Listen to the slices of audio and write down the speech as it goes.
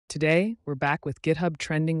Today, we're back with GitHub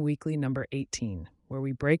Trending Weekly number 18, where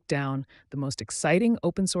we break down the most exciting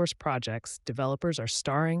open source projects developers are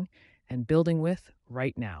starring and building with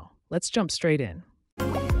right now. Let's jump straight in.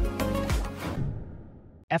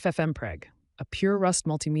 ffmpreg, a pure Rust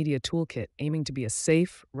multimedia toolkit aiming to be a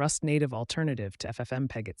safe, Rust-native alternative to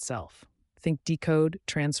ffmpeg itself. Think decode,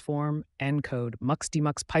 transform, encode,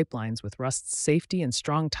 mux-demux pipelines with Rust's safety and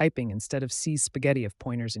strong typing instead of C's spaghetti of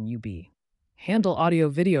pointers and UB. Handle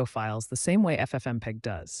audio-video files the same way ffmpeg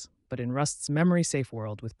does, but in Rust's memory-safe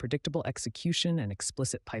world with predictable execution and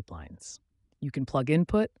explicit pipelines. You can plug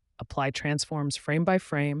input, apply transforms frame by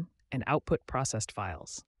frame, and output processed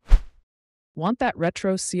files. Want that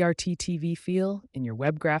retro CRT TV feel in your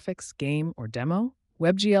web graphics, game, or demo?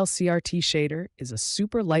 WebGL CRT Shader is a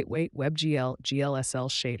super lightweight WebGL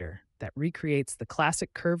GLSL shader that recreates the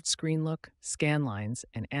classic curved screen look, scan lines,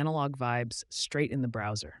 and analog vibes straight in the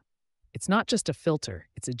browser. It's not just a filter,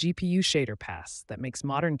 it's a GPU shader pass that makes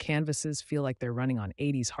modern canvases feel like they're running on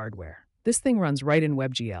 80s hardware. This thing runs right in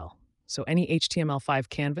WebGL, so any HTML5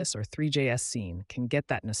 canvas or 3JS scene can get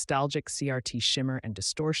that nostalgic CRT shimmer and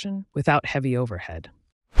distortion without heavy overhead.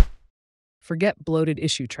 Forget bloated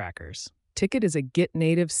issue trackers. Ticket is a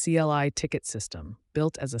Git-native CLI ticket system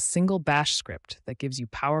built as a single bash script that gives you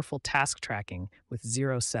powerful task tracking with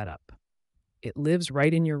zero setup. It lives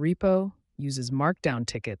right in your repo, uses markdown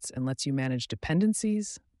tickets, and lets you manage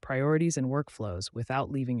dependencies, priorities, and workflows without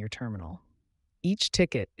leaving your terminal. Each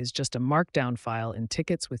ticket is just a markdown file in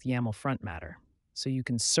tickets with YAML front matter, so you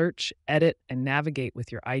can search, edit, and navigate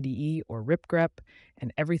with your IDE or ripgrep,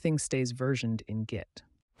 and everything stays versioned in Git.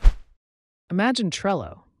 Imagine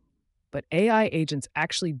Trello, but AI agents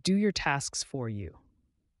actually do your tasks for you.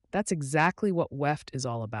 That's exactly what Weft is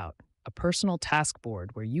all about. A personal task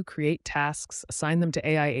board where you create tasks, assign them to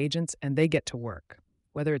AI agents, and they get to work.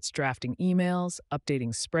 Whether it's drafting emails,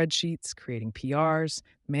 updating spreadsheets, creating PRs,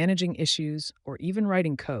 managing issues, or even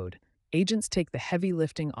writing code, agents take the heavy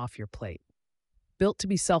lifting off your plate. Built to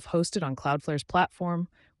be self-hosted on Cloudflare's platform,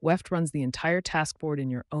 Weft runs the entire task board in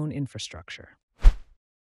your own infrastructure.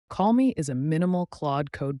 CallMe is a minimal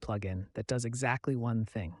Claude code plugin that does exactly one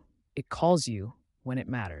thing. It calls you when it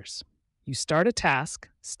matters. You start a task,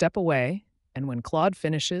 step away, and when Claude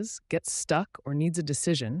finishes, gets stuck, or needs a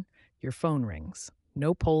decision, your phone rings.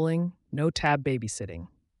 No polling, no tab babysitting.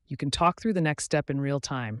 You can talk through the next step in real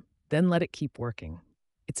time, then let it keep working.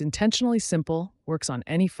 It's intentionally simple, works on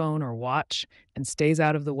any phone or watch, and stays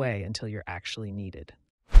out of the way until you're actually needed.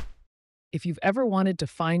 If you've ever wanted to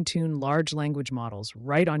fine-tune large language models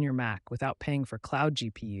right on your Mac without paying for cloud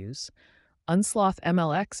GPUs,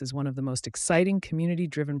 Unsloth-MLX is one of the most exciting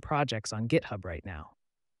community-driven projects on GitHub right now.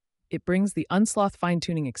 It brings the Unsloth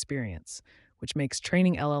fine-tuning experience, which makes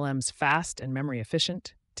training LLMs fast and memory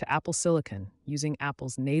efficient, to Apple Silicon using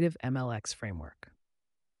Apple's native MLX framework.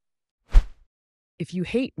 If you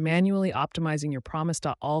hate manually optimizing your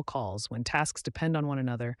promise.all calls when tasks depend on one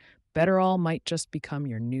another, betterall might just become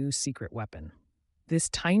your new secret weapon. This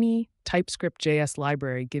tiny TypeScript.js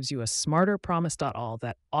library gives you a smarter promise.all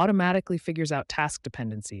that automatically figures out task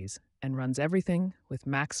dependencies and runs everything with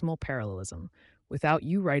maximal parallelism without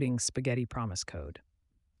you writing spaghetti promise code.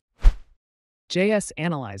 JS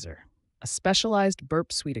Analyzer, a specialized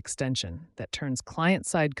Burp Suite extension that turns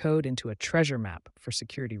client-side code into a treasure map for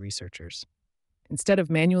security researchers. Instead of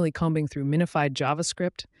manually combing through minified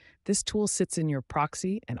JavaScript, this tool sits in your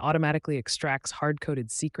proxy and automatically extracts hard-coded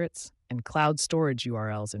secrets and cloud storage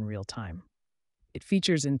URLs in real time. It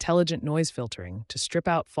features intelligent noise filtering to strip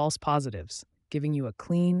out false positives, giving you a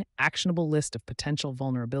clean, actionable list of potential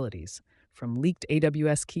vulnerabilities, from leaked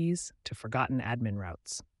AWS keys to forgotten admin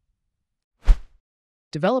routes.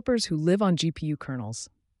 Developers who live on GPU kernels,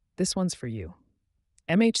 this one's for you.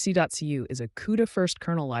 mHC.cu is a CUDA-first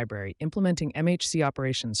kernel library implementing MHC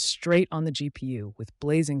operations straight on the GPU with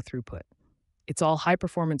blazing throughput. It's all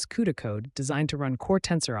high-performance CUDA code designed to run core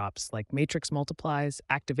tensor ops like matrix multiplies,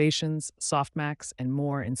 activations, softmax, and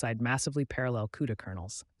more inside massively parallel CUDA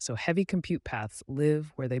kernels, so heavy compute paths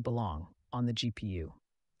live where they belong, on the GPU.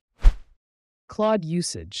 Claude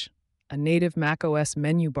Usage, a native macOS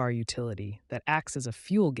menu bar utility that acts as a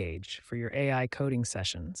fuel gauge for your AI coding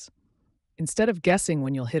sessions. Instead of guessing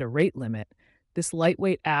when you'll hit a rate limit, this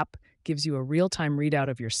lightweight app gives you a real-time readout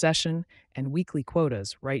of your session and weekly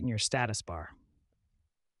quotas right in your status bar.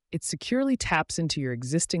 It securely taps into your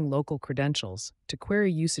existing local credentials to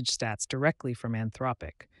query usage stats directly from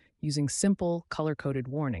Anthropic, using simple, color-coded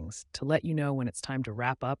warnings to let you know when it's time to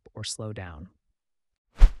wrap up or slow down.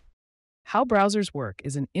 How Browsers Work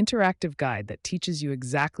is an interactive guide that teaches you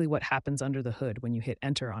exactly what happens under the hood when you hit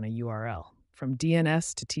enter on a URL. from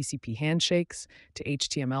DNS to TCP handshakes to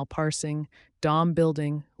HTML parsing, DOM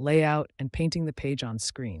building, layout, and painting the page on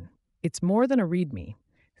screen. It's more than a README.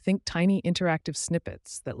 Think tiny interactive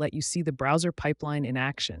snippets that let you see the browser pipeline in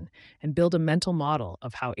action and build a mental model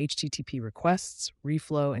of how HTTP requests,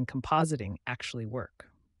 reflow, and compositing actually work.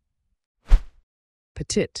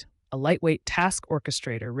 Petit, a lightweight task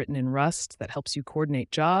orchestrator written in Rust that helps you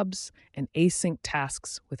coordinate jobs and async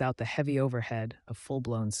tasks without the heavy overhead of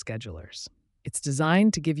full-blown schedulers. It's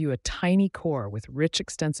designed to give you a tiny core with rich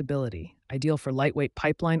extensibility, ideal for lightweight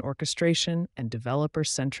pipeline orchestration and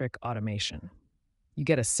developer-centric automation. You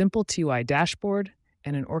get a simple TUI dashboard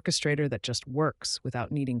and an orchestrator that just works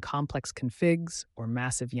without needing complex configs or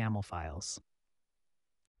massive YAML files.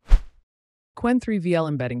 Qwen3VL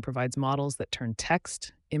embedding provides models that turn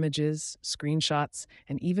text, images, screenshots,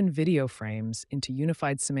 and even video frames into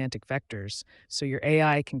unified semantic vectors so your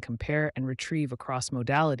AI can compare and retrieve across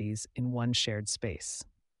modalities in one shared space.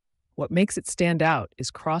 What makes it stand out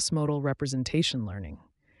is cross-modal representation learning,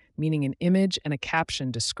 meaning an image and a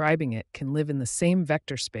caption describing it can live in the same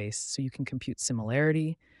vector space so you can compute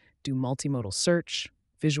similarity, do multimodal search,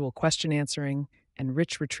 visual question answering, and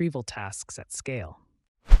rich retrieval tasks at scale.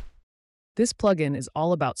 This plugin is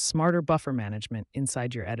all about smarter buffer management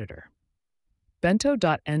inside your editor.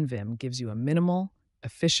 Bento.nvim gives you a minimal,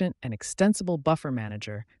 efficient, and extensible buffer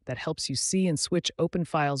manager that helps you see and switch open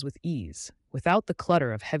files with ease, without the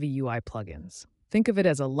clutter of heavy UI plugins. Think of it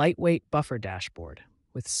as a lightweight buffer dashboard,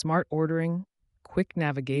 with smart ordering, quick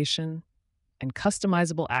navigation, and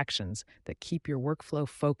customizable actions that keep your workflow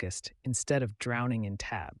focused instead of drowning in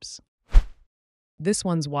tabs. This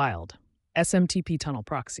one's wild. SMTP Tunnel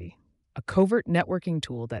Proxy, a covert networking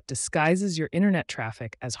tool that disguises your internet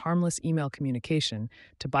traffic as harmless email communication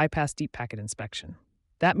to bypass deep packet inspection.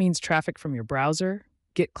 That means traffic from your browser,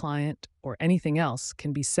 Git client, or anything else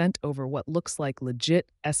can be sent over what looks like legit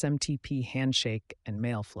SMTP handshake and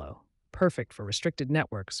mail flow, perfect for restricted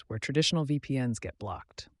networks where traditional VPNs get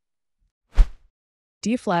blocked.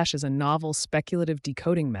 DFlash is a novel speculative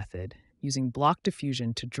decoding method using block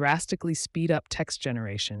diffusion to drastically speed up text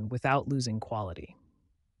generation without losing quality.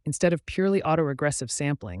 Instead of purely autoregressive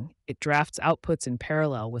sampling, it drafts outputs in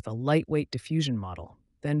parallel with a lightweight diffusion model,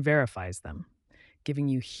 then verifies them, giving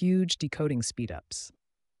you huge decoding speedups.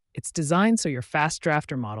 It's designed so your fast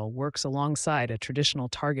drafter model works alongside a traditional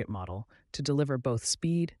target model to deliver both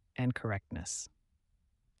speed and correctness.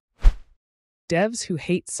 Devs who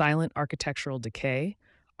hate silent architectural decay,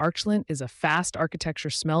 archlint is a fast architecture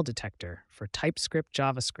smell detector for TypeScript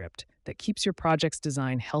JavaScript that keeps your project's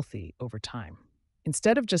design healthy over time.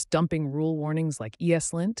 Instead of just dumping rule warnings like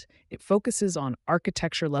ESLint, it focuses on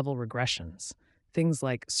architecture-level regressions, things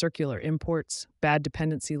like circular imports, bad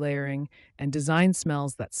dependency layering, and design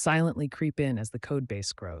smells that silently creep in as the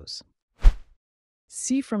codebase grows.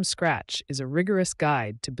 C from Scratch is a rigorous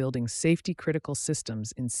guide to building safety-critical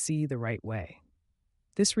systems in C the right way.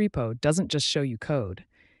 This repo doesn't just show you code,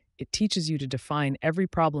 it teaches you to define every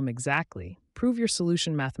problem exactly, prove your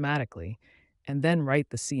solution mathematically, and then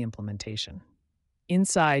write the C implementation.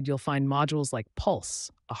 Inside, you'll find modules like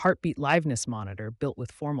Pulse, a heartbeat liveness monitor built with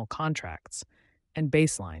formal contracts, and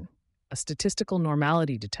Baseline, a statistical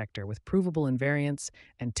normality detector with provable invariants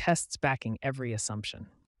and tests backing every assumption.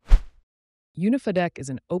 Unifideck is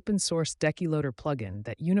an open-source decky loader plugin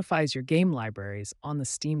that unifies your game libraries on the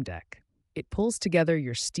Steam Deck. It pulls together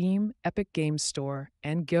your Steam, Epic Games Store,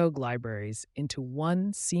 and GOG libraries into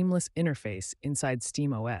one seamless interface inside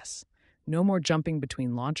SteamOS. No more jumping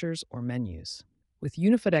between launchers or menus. With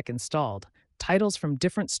Unifideck installed, titles from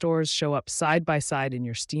different stores show up side by side in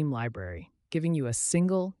your Steam library, giving you a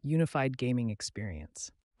single, unified gaming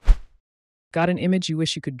experience. Got an image you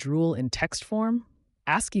wish you could drool in text form?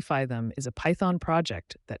 asciify-them is a Python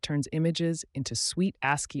project that turns images into sweet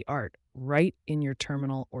ASCII art right in your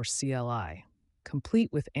terminal or CLI,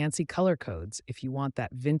 complete with ANSI color codes if you want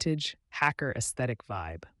that vintage, hacker aesthetic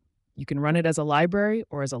vibe. You can run it as a library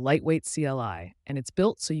or as a lightweight CLI, and it's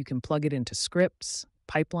built so you can plug it into scripts,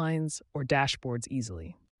 pipelines, or dashboards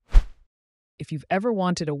easily. If you've ever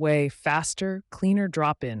wanted a way faster, cleaner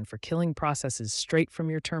drop-in for killing processes straight from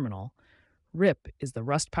your terminal, RIP is the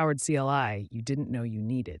Rust-powered CLI you didn't know you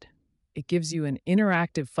needed. It gives you an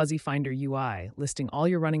interactive fuzzy finder UI listing all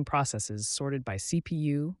your running processes sorted by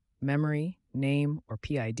CPU, memory, name, or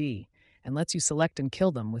PID, and lets you select and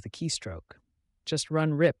kill them with a keystroke. Just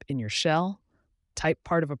run RIP in your shell, type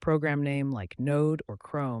part of a program name like Node or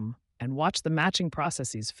Chrome, and watch the matching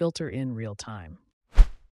processes filter in real time.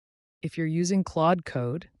 If you're using Claude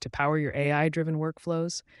Code to power your AI-driven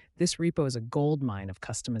workflows, this repo is a goldmine of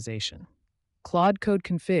customization. Claude Code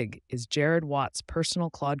Config is Jared Watt's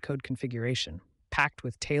personal Claude Code configuration, packed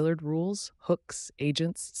with tailored rules, hooks,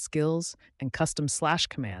 agents, skills, and custom slash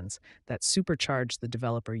commands that supercharge the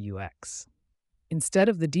developer UX. Instead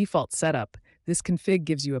of the default setup, this config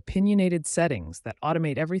gives you opinionated settings that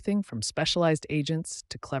automate everything from specialized agents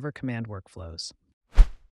to clever command workflows.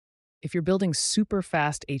 If you're building super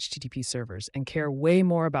fast HTTP servers and care way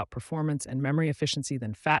more about performance and memory efficiency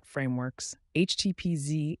than fat frameworks,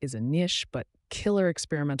 httpz is a niche but killer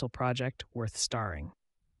experimental project worth starring.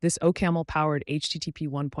 This OCaml-powered HTTP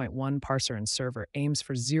 1.1 parser and server aims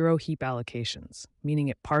for zero heap allocations, meaning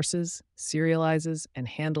it parses, serializes, and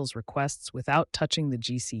handles requests without touching the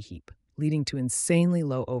GC heap, leading to insanely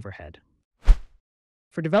low overhead.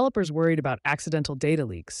 For developers worried about accidental data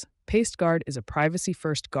leaks, PasteGuard is a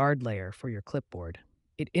privacy-first guard layer for your clipboard.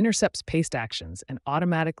 It intercepts paste actions and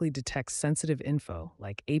automatically detects sensitive info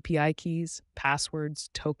like API keys, passwords,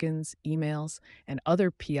 tokens, emails, and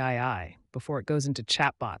other PII before it goes into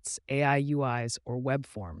chatbots, AI UIs, or web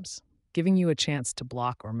forms, giving you a chance to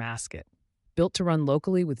block or mask it. Built to run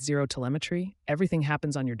locally with zero telemetry, everything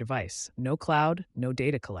happens on your device. No cloud, no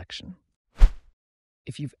data collection.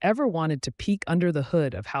 If you've ever wanted to peek under the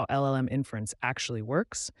hood of how LLM inference actually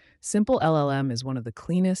works, SimpleLLM is one of the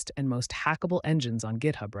cleanest and most hackable engines on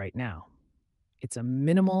GitHub right now. It's a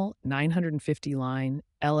minimal 950-line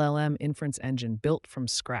LLM inference engine built from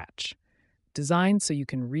scratch, designed so you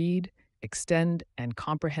can read, extend, and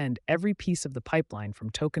comprehend every piece of the pipeline from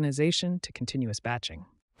tokenization to continuous batching.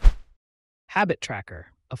 Habit Tracker,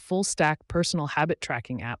 a full-stack personal habit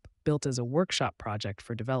tracking app built as a workshop project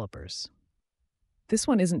for developers. This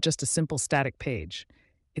one isn't just a simple static page.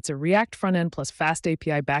 It's a React frontend plus Fast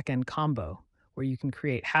API backend combo where you can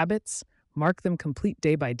create habits, mark them complete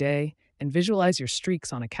day by day, and visualize your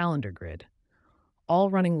streaks on a calendar grid, all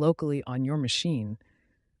running locally on your machine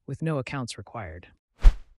with no accounts required.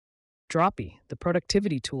 Droppy, the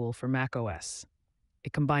productivity tool for macOS.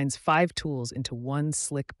 It combines 5 tools into one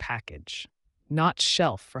slick package. Notch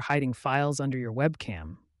shelf for hiding files under your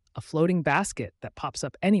webcam, a floating basket that pops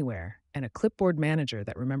up anywhere, and a clipboard manager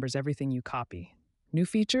that remembers everything you copy. New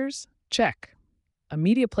features? Check. A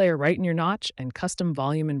media player right in your notch and custom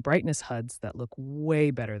volume and brightness HUDs that look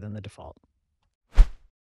way better than the default.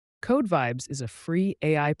 CodeVibes is a free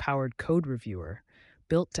AI-powered code reviewer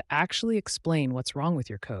built to actually explain what's wrong with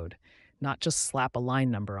your code, not just slap a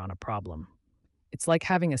line number on a problem. It's like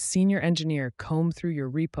having a senior engineer comb through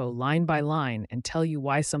your repo line by line and tell you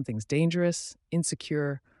why something's dangerous,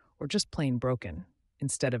 insecure, or just plain broken,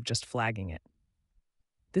 instead of just flagging it.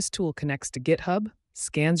 This tool connects to GitHub,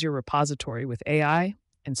 scans your repository with AI,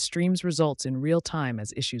 and streams results in real time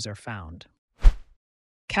as issues are found.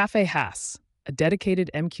 C.A.F.E has a dedicated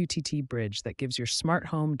MQTT bridge that gives your smart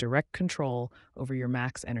home direct control over your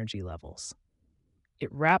Mac's energy levels.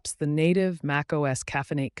 It wraps the native macOS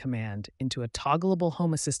caffeinate command into a toggleable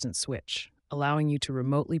home assistant switch, allowing you to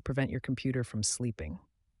remotely prevent your computer from sleeping.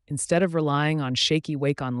 Instead of relying on shaky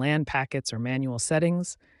wake on LAN packets or manual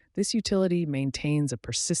settings, this utility maintains a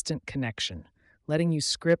persistent connection, letting you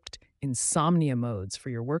script insomnia modes for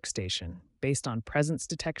your workstation based on presence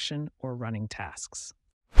detection or running tasks.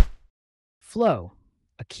 Flow,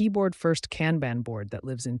 a keyboard-first Kanban board that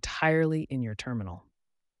lives entirely in your terminal.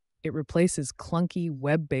 It replaces clunky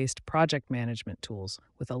web-based project management tools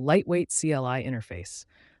with a lightweight CLI interface,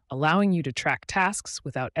 allowing you to track tasks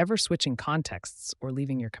without ever switching contexts or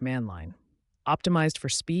leaving your command line. Optimized for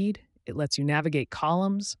speed, it lets you navigate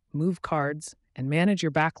columns, move cards, and manage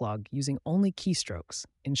your backlog using only keystrokes,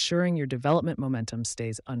 ensuring your development momentum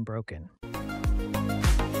stays unbroken.